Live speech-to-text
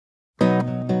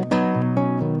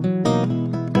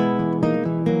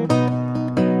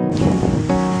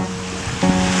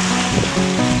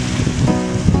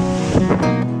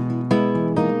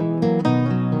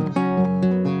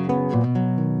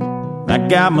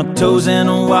got my toes in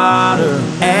the water,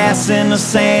 ass in the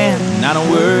sand, not a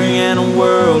worry in a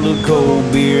world of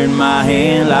cold beer in my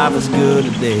hand. Life is good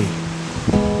today.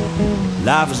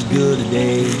 Life is good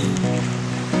today.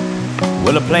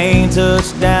 Well, a plane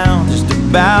touched down just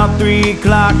about 3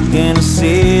 o'clock, and the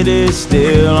city's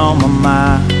still on my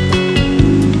mind.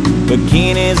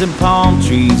 Bikinis and palm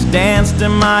trees danced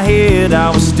in my head. I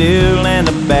was still in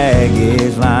the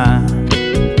baggage line.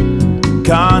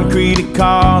 Concrete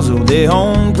cars, oh, they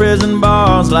own prison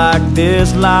bars like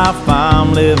this life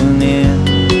I'm living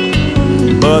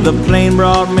in. But the plane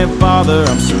brought me farther.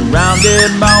 I'm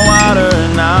surrounded by water,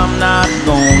 and I'm not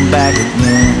going back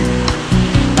again.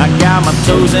 I got my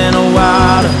toes in the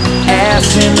water,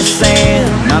 ass in the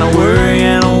sand, not a worry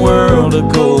in a world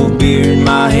of cold beer in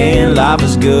my hand. Life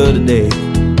is good today.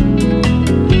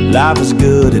 Life is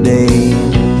good today.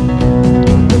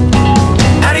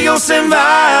 Adios and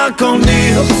via con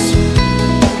Dios.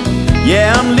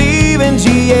 Yeah, I'm leaving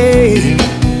GA.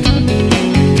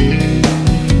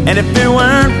 And if it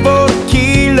weren't for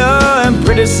tequila and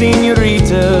pretty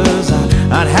senoritas,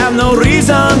 I'd have no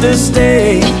reason to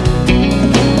stay.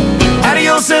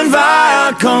 Adios and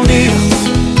via con Dios.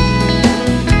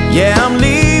 Yeah, I'm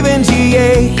leaving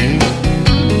GA.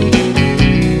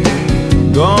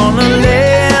 Gonna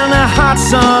lay in the hot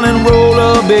sun and roll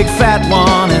a big fat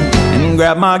one, and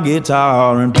grab my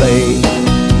guitar and play.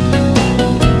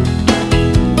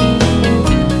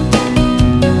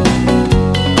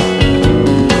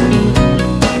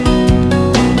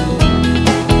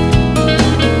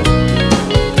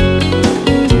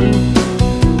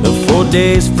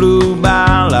 Days flew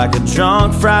by like a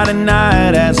drunk Friday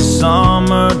night as the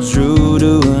summer drew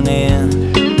to an end.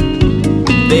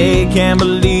 They can't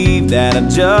believe that I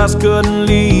just couldn't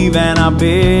leave, and I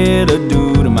bid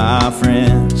adieu to my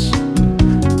friends.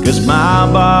 Cause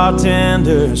my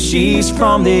bartender, she's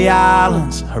from the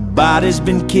islands. Her body's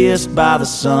been kissed by the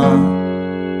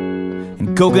sun,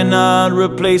 and coconut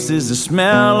replaces the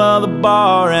smell of the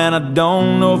bar, and I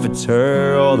don't know if it's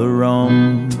her or the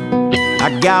rum.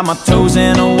 I got my toes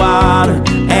in the water,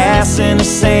 ass in the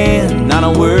sand, not a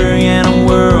worry in a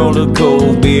world of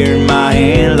cold beer in my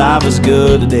hand. Life is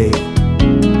good today.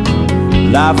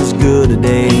 Life is good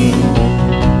today.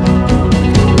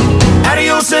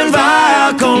 Adios and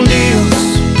via con Dios.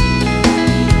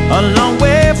 A long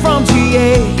way from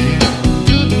GA.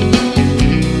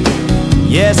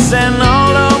 Yes, and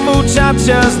all the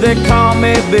muchachas, they call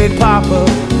me Big Papa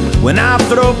when I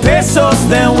throw pesos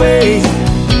their way.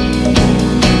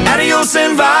 Adios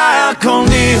and via con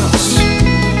Dios.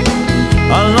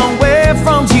 A long way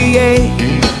from GA.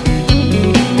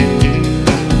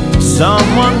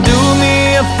 Someone do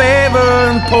me a favor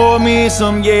and pour me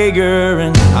some Jaeger,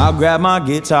 and I'll grab my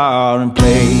guitar and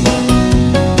play.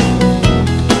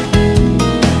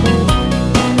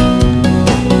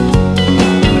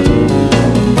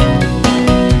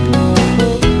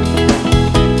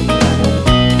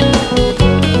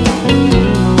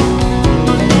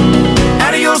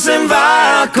 And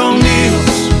via con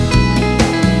Dios.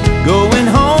 Going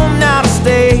home now to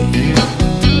stay.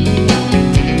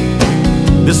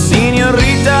 The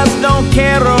senoritas don't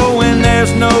care when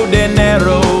there's no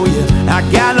dinero. Yeah, I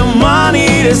got no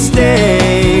money to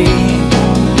stay.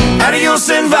 Adios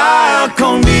and via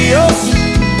con Dios.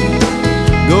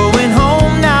 Going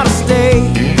home now to stay.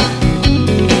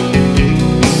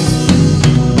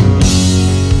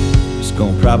 Just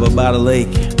gonna prop up by the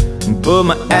lake and put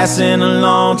my ass in a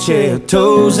lawn chair,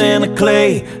 toes in the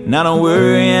clay, not a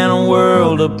worry in a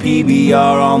world of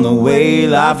PBR on the way.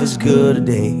 Life is good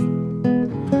today.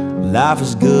 Life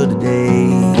is good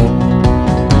today.